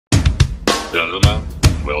Gentlemen,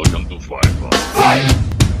 welcome to Fight Club. Fight!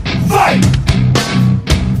 Fight!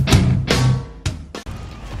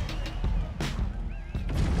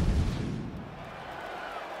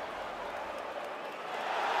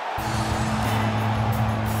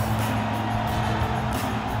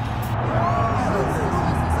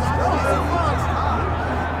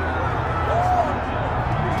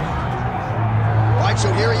 So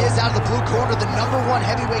here he is out of the blue corner, the #1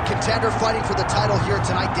 heavyweight contender fighting for the title here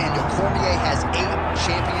tonight. Daniel Cormier has 8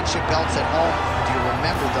 championship belts at home. Do you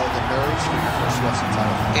remember, though, the nerves for your first UFC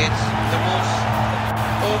title fight? It's the most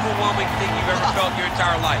overwhelming thing you've ever felt in your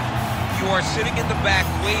entire life. You are sitting in the back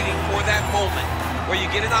waiting for that moment where you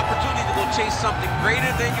get an opportunity to go chase something greater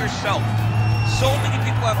than yourself. So many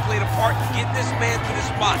people have played a part in getting this man to this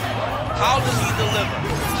spot. How does he deliver?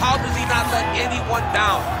 How does he not let anyone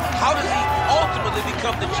down? How does he ultimately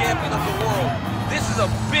become the champion of the world? This is a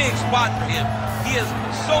big spot for him. He is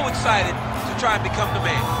so excited to try and become the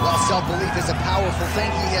man. Well, self-belief is a powerful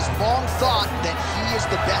thing. He has long thought that he is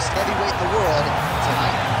the best heavyweight in the world.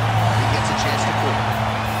 Tonight, he gets a chance to prove it.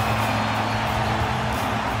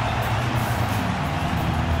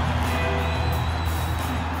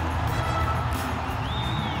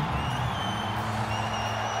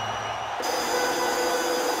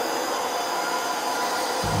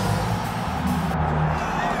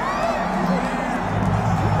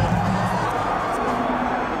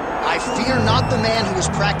 Fear not the man who has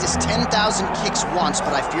practiced 10,000 kicks once,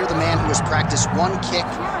 but I fear the man who has practiced one kick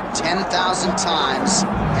 10,000 times.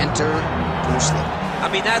 Enter Bruce Lee. I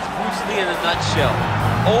mean, that's Bruce Lee in a nutshell.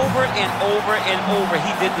 Over and over and over,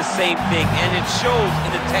 he did the same thing, and it shows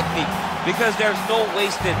in the technique because there's no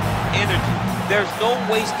wasted energy. There's no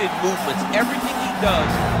wasted movements. Everything he does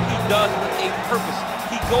with a purpose.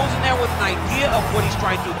 He goes in there with an idea of what he's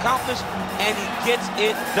trying to accomplish, and he gets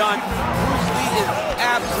it done. Bruce Lee is the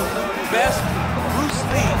absolute best. Bruce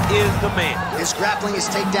Lee is the man. His grappling, his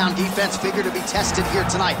takedown defense figure to be tested here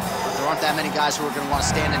tonight. But there aren't that many guys who are going to want to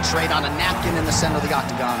stand and trade on a napkin in the center of the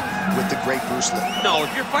octagon with the great Bruce Lee. No,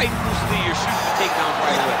 if you're fighting Bruce Lee, you're shooting the takedowns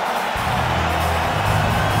right away.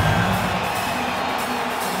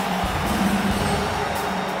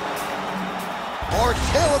 Our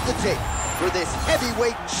tale of the tape for this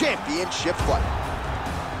heavyweight championship fight.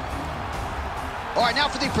 All right, now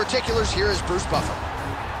for the particulars, here is Bruce Buffer.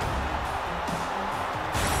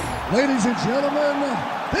 Ladies and gentlemen,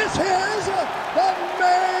 this is the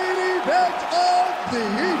main event of the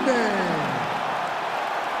evening.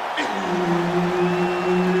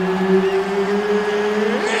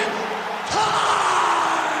 It's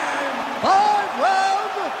time! 5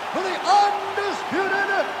 rounds for the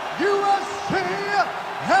undisputed UFC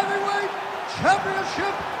Heavyweight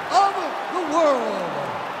Championship of the world.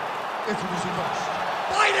 Introducing first,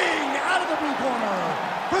 fighting out of the blue corner,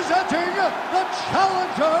 presenting the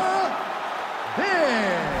challenger,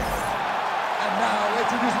 and now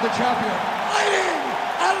introducing the champion, fighting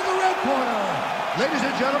out of the red corner. Ladies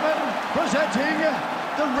and gentlemen, presenting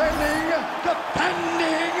the reigning,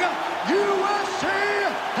 defending UFC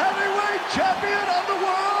Heavyweight Champion of the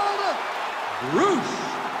world, Bruce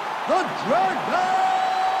the Dragon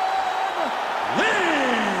Lee.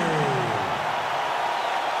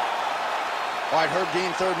 All right, Herb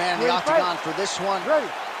Dean, third man in the octagon for this one. Ready.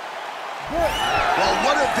 Well,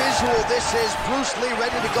 what a visual this is. Bruce Lee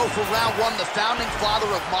ready to go for round 1, the founding father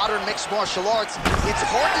of modern mixed martial arts. It's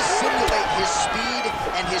hard to simulate his speed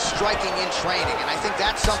and his striking in training, and I think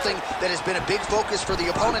that's something that has been a big focus for the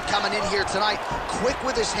opponent coming in here tonight. Quick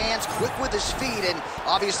with his hands, quick with his feet, and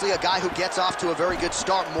obviously a guy who gets off to a very good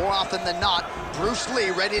start more often than not. Bruce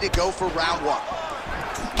Lee ready to go for round 1.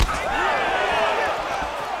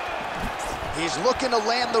 He's looking to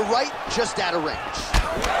land the right, just out of range.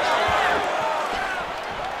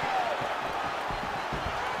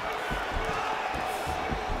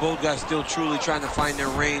 Both guys still truly trying to find their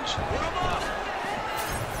range.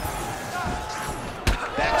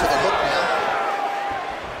 Back to the hook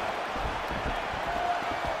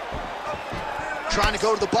now. Trying to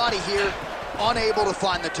go to the body here, unable to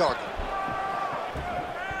find the target.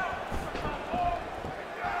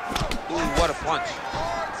 Ooh, what a punch.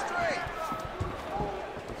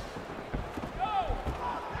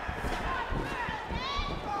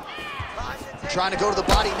 Trying to go to the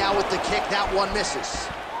body now with the kick. That one misses.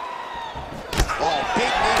 Oh, big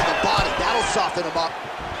knee to the body. That'll soften him up.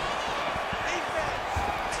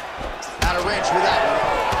 Out of range with that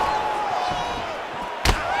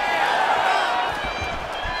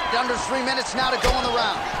one. Under 3 minutes now to go in the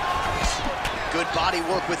round. Good body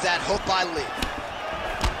work with that hook by Lee.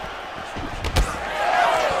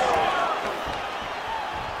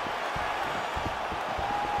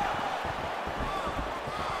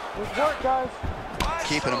 Good work, guys.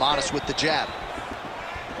 Keeping him honest with the jab.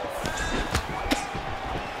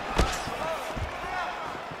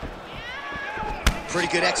 Pretty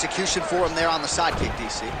good execution for him there on the side kick,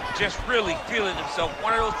 DC. Just really feeling himself.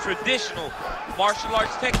 One of those traditional martial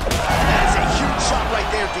arts techniques. That is a huge shot right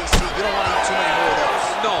there, DC. You don't want to eat too many more of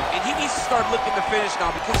those. No, and he needs to start looking to finish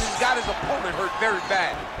now because he's got his opponent hurt very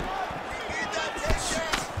bad.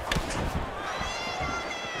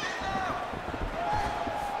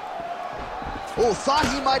 Oh, thought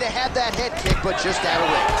he might have had that head kick, but just out of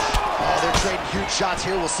range. Oh, they're trading huge shots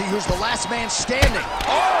here. We'll see who's the last man standing.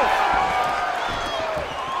 Oh!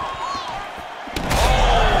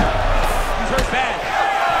 He's hurt bad.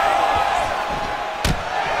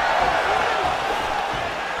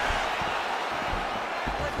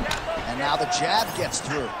 And now the jab gets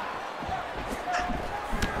through.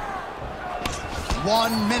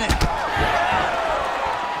 1 minute.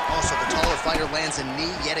 Also, the taller fighter lands a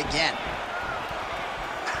knee yet again.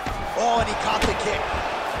 Oh, and he caught the kick.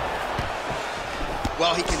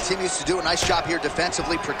 Well, he continues to do a nice job here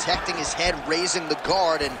defensively, protecting his head, raising the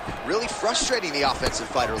guard, and really frustrating the offensive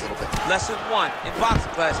fighter a little bit. Lesson 1 in boxing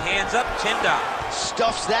class, hands up, chin down.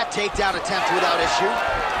 Stuffs that takedown attempt without issue.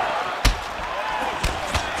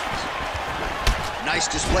 Nice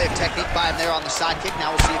display of technique by him there on the side kick. Now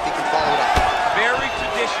we'll see if he can follow it up. Very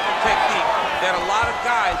traditional technique that a lot of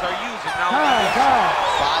guys are using now.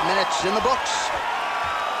 5 minutes in the books.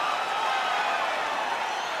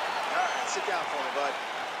 Sit down for me, bud.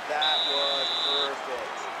 That was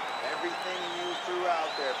perfect. Everything you threw out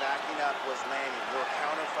there backing up was landing. Your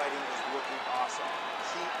counter fighting is looking awesome.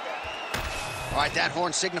 Keep that. All right, that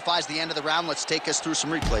horn signifies the end of the round. Let's take us through some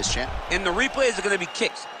replays, champ. And the replays are going to be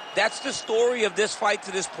kicks. That's the story of this fight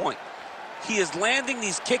to this point. He is landing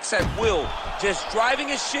these kicks at will, just driving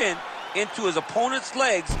his shin into his opponent's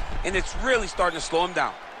legs, and it's really starting to slow him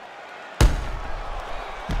down.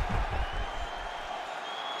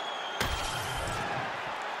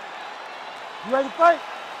 You ready to fight?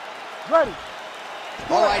 Ready.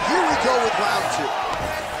 All right, here we go with round 2.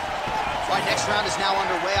 All right, next round is now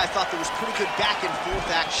underway. I thought there was pretty good back and forth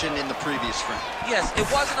action in the previous round. Yes, it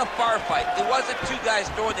wasn't a firefight. It wasn't two guys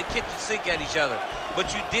throwing the kitchen sink at each other.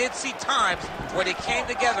 But you did see times where they came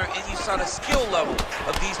together and you saw the skill level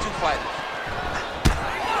of these two fighters.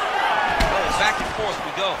 Oh, back and forth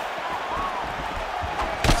we go.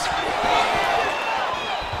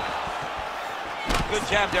 Good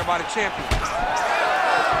jab there by the champion.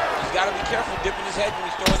 He's got to be careful dipping his head when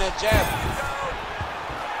he's throwing that jab.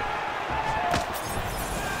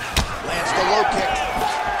 Lands the low kick.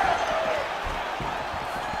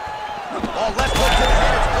 Oh, left hook to the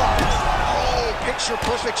head, it's blocked. Oh,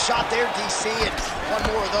 picture-perfect shot there, DC, and one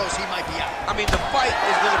more of those, he might be out. I mean, the fight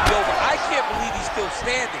is going to be over. I can't believe he's still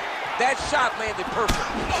standing. That shot landed perfect.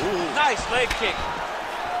 Ooh. Nice leg kick.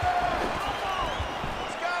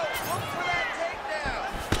 Let's go. Look for that takedown.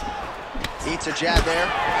 Eats a jab there.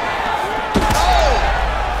 Oh!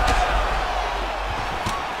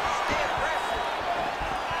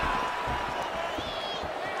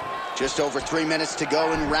 Just over 3 minutes to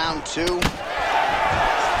go in round 2.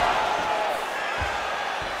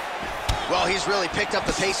 Well, he's really picked up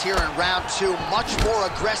the pace here in round 2. Much more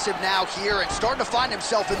aggressive now here and starting to find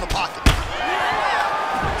himself in the pocket.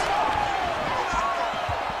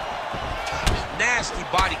 Nasty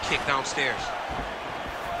body kick downstairs.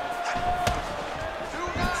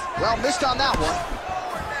 Well, missed on that one.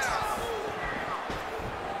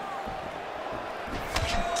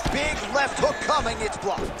 Big left hook coming, it's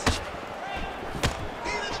blocked.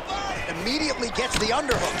 Immediately gets the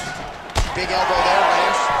underhook. Big elbow there,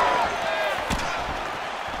 lands.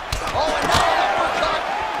 Oh, and now an uppercut.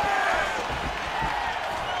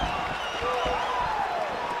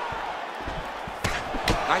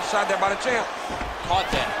 Nice shot there by the champ. Caught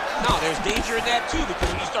that. Now, there's danger in that, too, because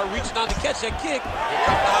when you start reaching out to catch that kick, here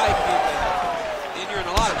comes the high kick, and then you're in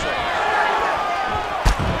a lot of trouble.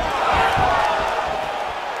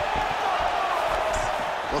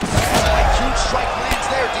 Looks like a huge strike lands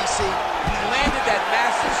there, DC. He landed that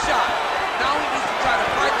massive shot. Now he needs to try to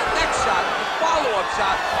find the next shot, the follow-up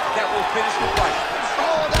shot that will finish the fight.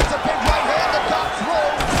 Oh, that's a big right hand that got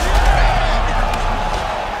through.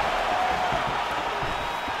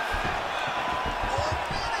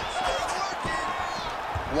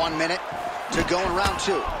 1 minute to go in round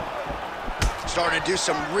 2. Starting to do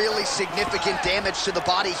some really significant damage to the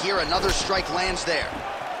body here. Another strike lands there.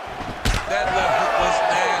 That left hook was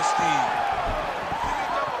nasty.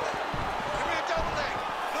 Give me a double leg.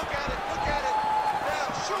 Look at it. Look at it.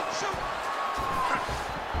 Now, shoot, shoot.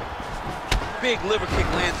 Big liver kick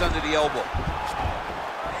lands under the elbow.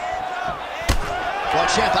 Well,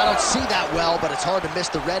 champ, I don't see that well, but it's hard to miss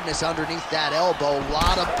the redness underneath that elbow. A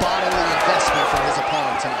lot of bodily investment from his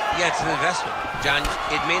opponent tonight. Yeah, it's an investment, John.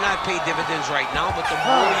 It may not pay dividends right now, but the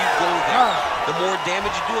more you go there, the more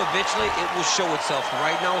damage you do, eventually it will show itself.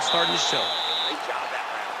 Right now, it's starting to show. Great job that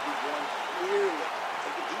round. You won clearly.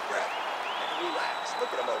 Take a deep breath and relax.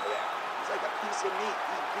 Look at him over there. He's like a piece of meat.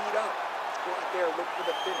 He's beat up. Let's go out there, look for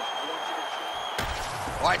the finish. I want you to cheat.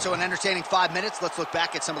 All right, so an entertaining 5 minutes. Let's look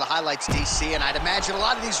back at some of the highlights, DC, and I'd imagine a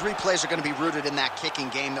lot of these replays are going to be rooted in that kicking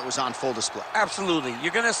game that was on full display. Absolutely.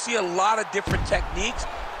 You're going to see a lot of different techniques,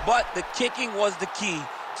 but the kicking was the key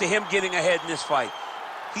to him getting ahead in this fight.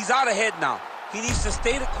 He's out ahead now. He needs to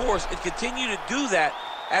stay the course and continue to do that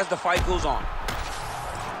as the fight goes on.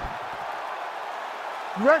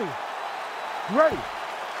 You ready? You ready?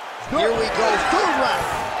 Here we go, third round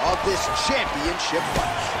of this championship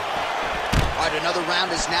fight. All right, another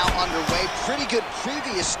round is now underway. Pretty good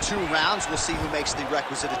previous 2 rounds. We'll see who makes the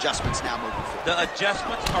requisite adjustments now moving forward. The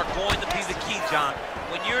adjustments are going to be the key, John.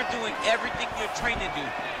 When you're doing everything you're trained to do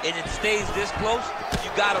and it stays this close,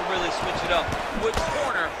 you got to really switch it up. Which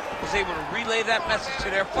corner was able to relay that message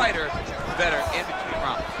to their fighter better in between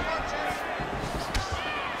rounds?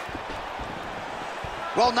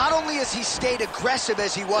 Well, not only has he stayed aggressive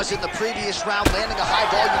as he was in the previous round, landing a high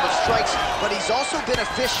volume of strikes, but he's also been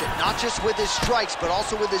efficient, not just with his strikes, but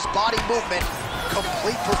also with his body movement.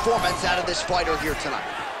 Complete performance out of this fighter here tonight.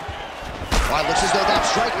 Well, it looks as though that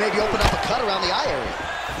strike maybe opened up a cut around the eye area.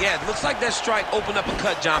 Yeah, it looks like that strike opened up a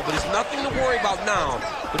cut, John, but it's nothing to worry about now,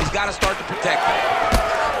 but he's got to start to protect it.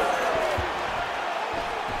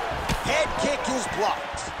 Head kick is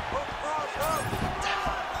blocked.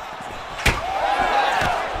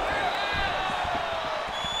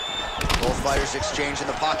 Both fighters exchange in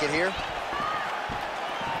the pocket here.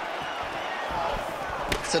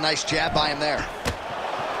 It's a nice jab by him there.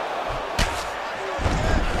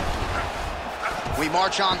 We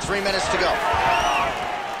march on, 3 minutes to go.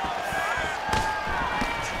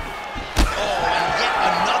 Oh, and yet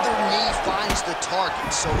another knee finds the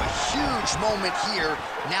target. So a huge moment here.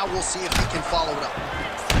 Now we'll see if he can follow it up.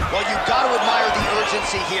 Well, you've got to admire the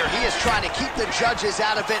urgency here. He is trying to keep the judges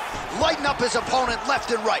out of it, lighten up his opponent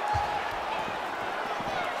left and right.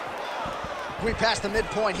 We passed the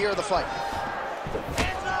midpoint here of the fight.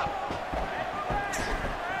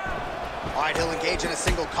 All right, he'll engage in a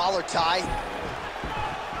single collar tie.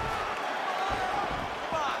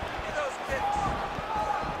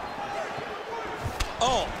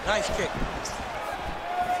 Oh, nice kick.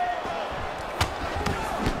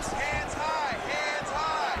 Hands high, hands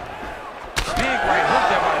high. Big right hook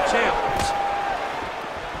there by the champ.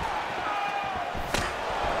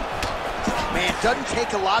 Man, doesn't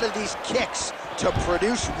take a lot of these kicks to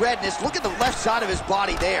produce redness. Look at the left side of his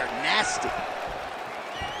body there. Nasty.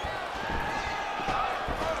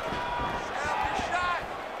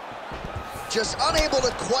 Just unable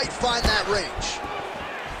to quite find that range.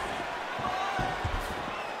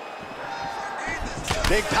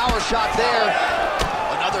 Big power shot there.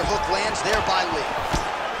 Another hook lands there by Lee.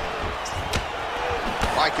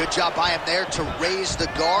 All right, good job by him there to raise the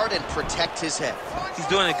guard and protect his head. He's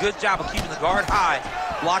doing a good job of keeping the guard high,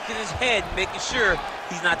 blocking his head, making sure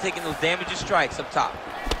he's not taking those damaging strikes up top.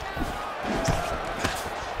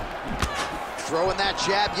 Throwing that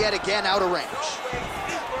jab yet again out of range.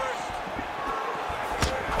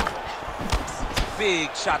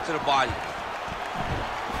 Big shot to the body.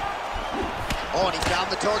 Oh, and he found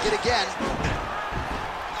the target again.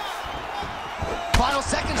 Final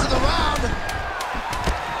seconds of the round.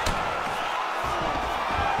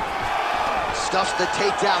 Stuffs the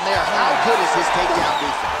takedown there. How good is his takedown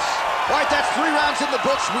defense? All right, that's 3 rounds in the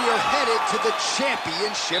books. We are headed to the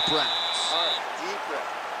championship rounds.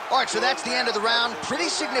 All right, so that's the end of the round. Pretty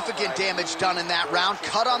significant damage done in that round.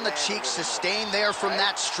 Cut on the cheek, sustained there from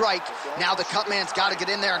that strike. Now the cut man's got to get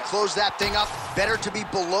in there and close that thing up. Better to be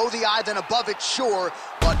below the eye than above it, sure.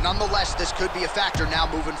 But nonetheless, this could be a factor now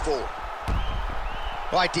moving forward.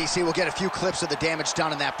 All right, DC, we'll get a few clips of the damage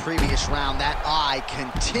done in that previous round. That eye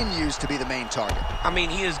continues to be the main target. I mean,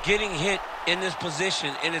 he is getting hit in this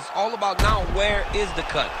position, and it's all about now, where is the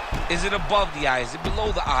cut? Is it above the eye? Is it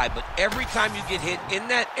below the eye? But every time you get hit in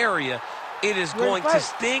that area, it is going to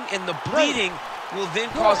sting, and the bleeding will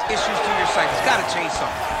then cause issues to your sight. It's got to change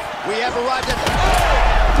something. We have arrived at the...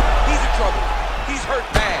 He's in trouble. He's hurt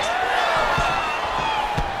bad.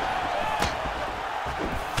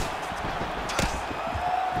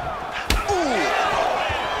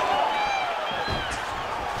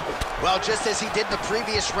 Well, just as he did in the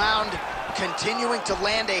previous round, continuing to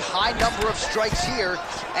land a high number of strikes here,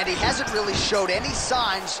 and he hasn't really showed any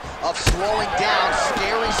signs of slowing down.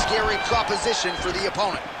 Scary, scary proposition for the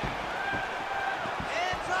opponent.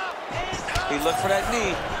 He looked for that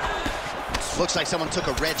knee. Looks like someone took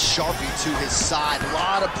a red Sharpie to his side. A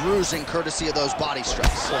lot of bruising courtesy of those body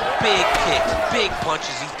strikes. Big kicks, big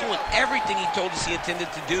punches. He's doing everything he told us he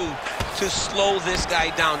intended to do to slow this guy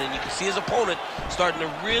down. And you can see his opponent starting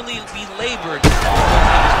to really be labored.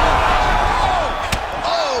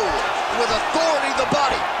 Oh, with authority, the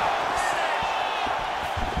body.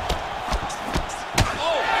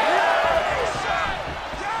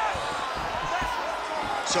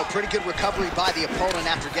 So pretty good recovery by the opponent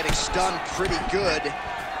after getting stunned pretty good.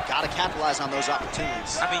 Got to capitalize on those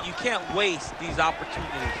opportunities. I mean, you can't waste these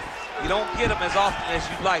opportunities. You don't get them as often as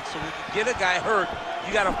you'd like. So when you get a guy hurt,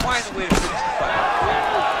 you got to find a way to finish the fight.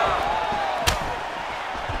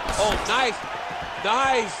 Oh, nice.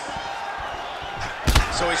 Nice.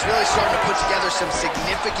 So he's really starting to put together some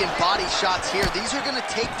significant body shots here. These are going to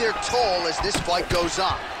take their toll as this fight goes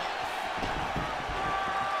on.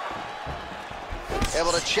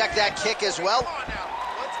 Able to check that kick as well. Come on now.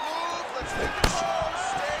 Let's move. Let's take it slow.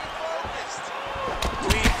 Stay focused.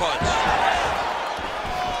 Clean punch.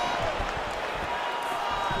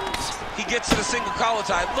 He gets to the single collar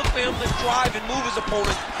tie. Look for him to drive and move his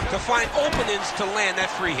opponent to find openings to land that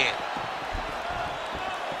free hand.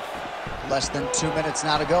 Less than 2 minutes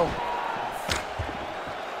now to go.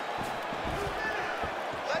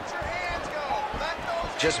 Let your hands go. Let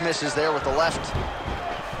those Just misses there with the left.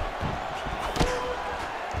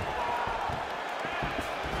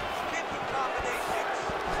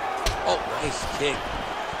 Oh, nice kick.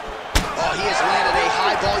 Oh, he has landed a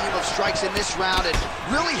high volume of strikes in this round and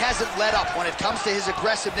really hasn't let up when it comes to his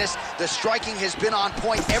aggressiveness. The striking has been on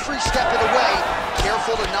point every step of the way.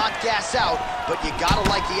 Careful to not gas out, but you gotta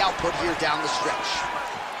like the output here down the stretch.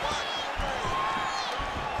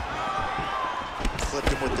 Flipped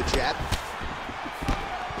him with the jab.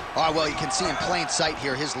 All right, well, you can see in plain sight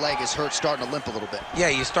here, his leg is hurt, starting to limp a little bit. Yeah,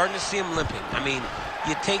 you're starting to see him limping. I mean,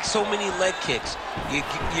 you take so many leg kicks, you're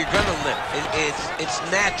gonna limp. It's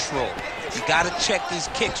natural. You gotta check these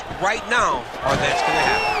kicks right now, or that's gonna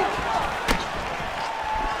happen.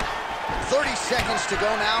 30 seconds to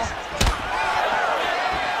go now.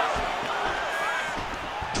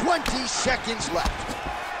 20 seconds left.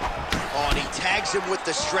 Oh, and he tags him with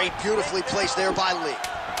the straight, beautifully placed there by Lee.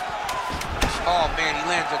 Oh, man, he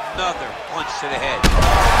lands another punch to the head. He's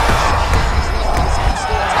still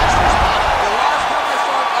attached to his body. The last time I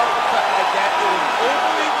saw an uppercut like that, it was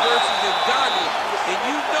Overeem versus Ngannou, and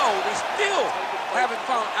you know they still haven't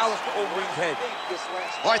found Alistair Overeem's head.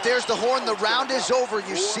 All right, there's the horn. The round is over.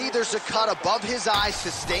 You see there's a cut above his eye,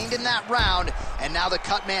 sustained in that round, and now the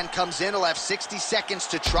cut man comes in. He'll have 60 seconds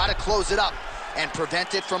to try to close it up and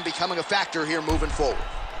prevent it from becoming a factor here moving forward.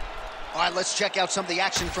 All right, let's check out some of the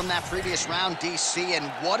action from that previous round, DC,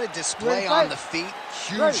 and what a display on the feet.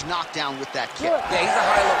 Huge knockdown with that kick. Yeah, he's a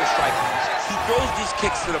high-level striker. He throws these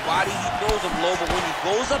kicks to the body, he throws them low, but when he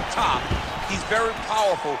goes up top, he's very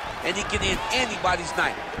powerful, and he can end anybody's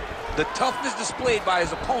night. The toughness displayed by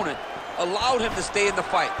his opponent allowed him to stay in the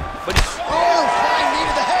fight. But he's... Oh, flying knee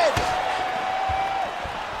to the head!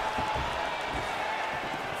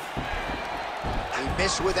 He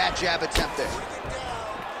missed with that jab attempt there.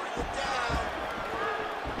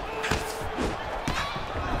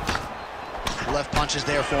 Left punch is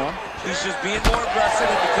there for him. He's just being more aggressive,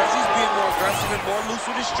 and because he's being more aggressive and more loose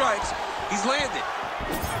with his strikes, he's landed.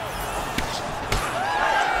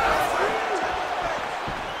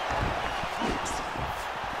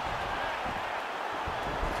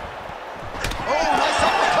 Oh, nice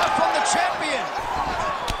uppercut from the champion.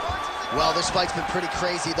 Well, this fight's been pretty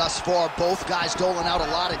crazy thus far. Both guys doling out a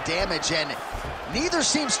lot of damage, and neither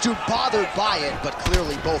seems too bothered by it, but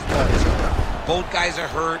clearly both guys are hurt. Both guys are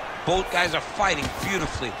hurt. Both guys are fighting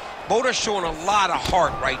beautifully. Both are showing a lot of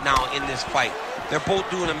heart right now in this fight. They're both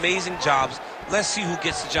doing amazing jobs. Let's see who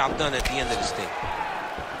gets the job done at the end of this thing.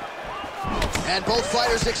 And both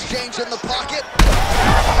fighters exchange in the pocket.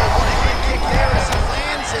 What a head kick there as he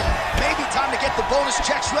lands, and maybe time to get the bonus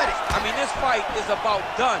checks ready. I mean, this fight is about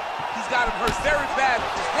done. He's got him hurt very bad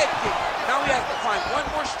with his head kick. Now he has to find one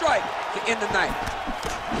more strike to end the night.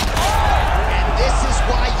 And this is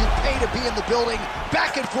why you pay to be in the building.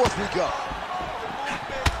 Back and forth we go.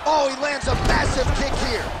 Oh, he lands a massive kick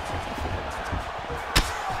here.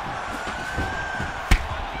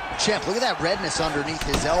 Champ, look at that redness underneath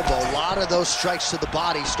his elbow. A lot of those strikes to the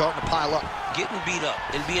body starting to pile up. Getting beat up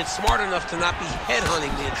and being smart enough to not be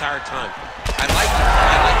headhunting the entire time. I like it.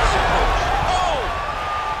 I like this approach. Oh!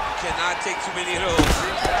 Cannot take too many of those.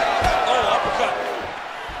 Oh, uppercut.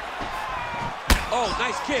 Oh,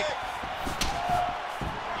 nice kick.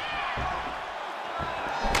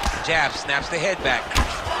 Jab, snaps the head back.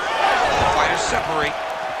 The fighters separate.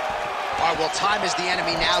 All right, well, time is the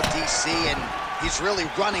enemy now, DC, and he's really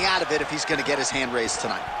running out of it if he's going to get his hand raised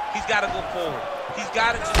tonight. He's got to go forward. He's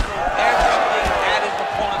got to just throw everything at his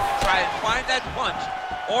opponent to try and find that punch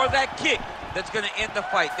or that kick that's going to end the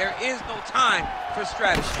fight. There is no time for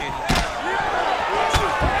strategy anymore.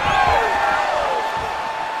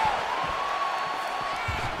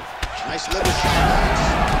 Nice little shot.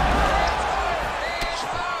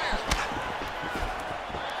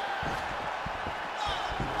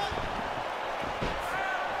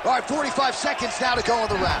 All right, 45 seconds now to go in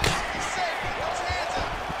the round.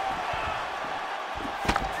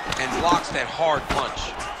 And blocks that hard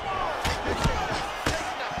punch.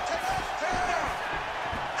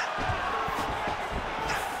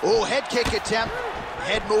 Oh, head kick attempt.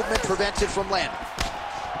 Head movement prevented from landing.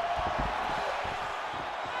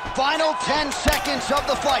 Final 10 seconds of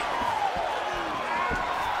the fight.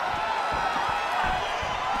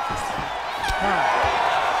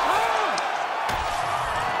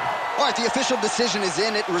 All right, the official decision is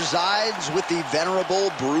in. It resides with the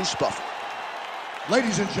venerable Bruce Buffer.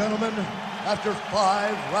 Ladies and gentlemen, after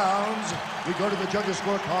 5 rounds, we go to the judges'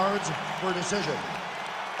 scorecards for a decision.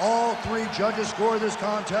 All 3 judges score this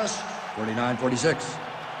contest 49-46.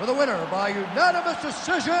 For the winner by unanimous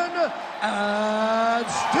decision, and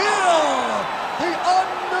still the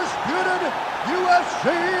undisputed UFC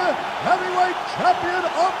heavyweight champion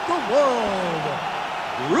of the world,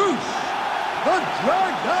 Bruce the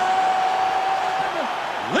Dragon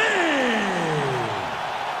Lee.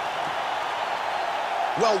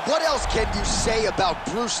 Well, what else can you say about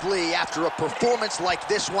Bruce Lee after a performance like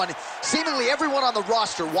this one? Seemingly everyone on the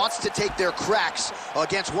roster wants to take their cracks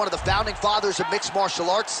against one of the founding fathers of mixed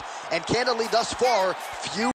martial arts, and candidly, thus far, few